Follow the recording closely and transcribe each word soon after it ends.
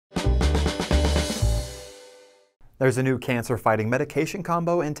There's a new cancer-fighting medication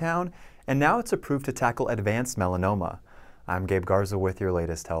combo in town, and now it's approved to tackle advanced melanoma. I'm Gabe Garza with your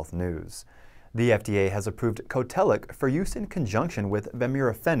latest health news. The FDA has approved Cotellic for use in conjunction with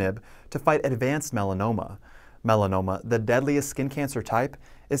vemurafenib to fight advanced melanoma. Melanoma, the deadliest skin cancer type,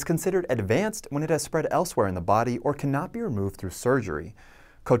 is considered advanced when it has spread elsewhere in the body or cannot be removed through surgery.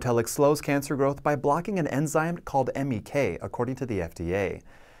 Cotellic slows cancer growth by blocking an enzyme called MEK, according to the FDA.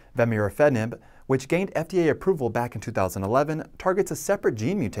 Vemurafenib, which gained FDA approval back in 2011, targets a separate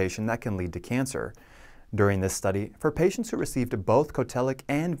gene mutation that can lead to cancer. During this study, for patients who received both Cotellic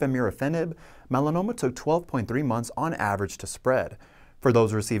and vemurafenib, melanoma took 12.3 months on average to spread. For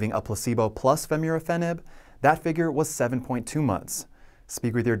those receiving a placebo plus vemurafenib, that figure was 7.2 months.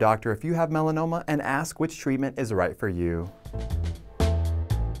 Speak with your doctor if you have melanoma and ask which treatment is right for you.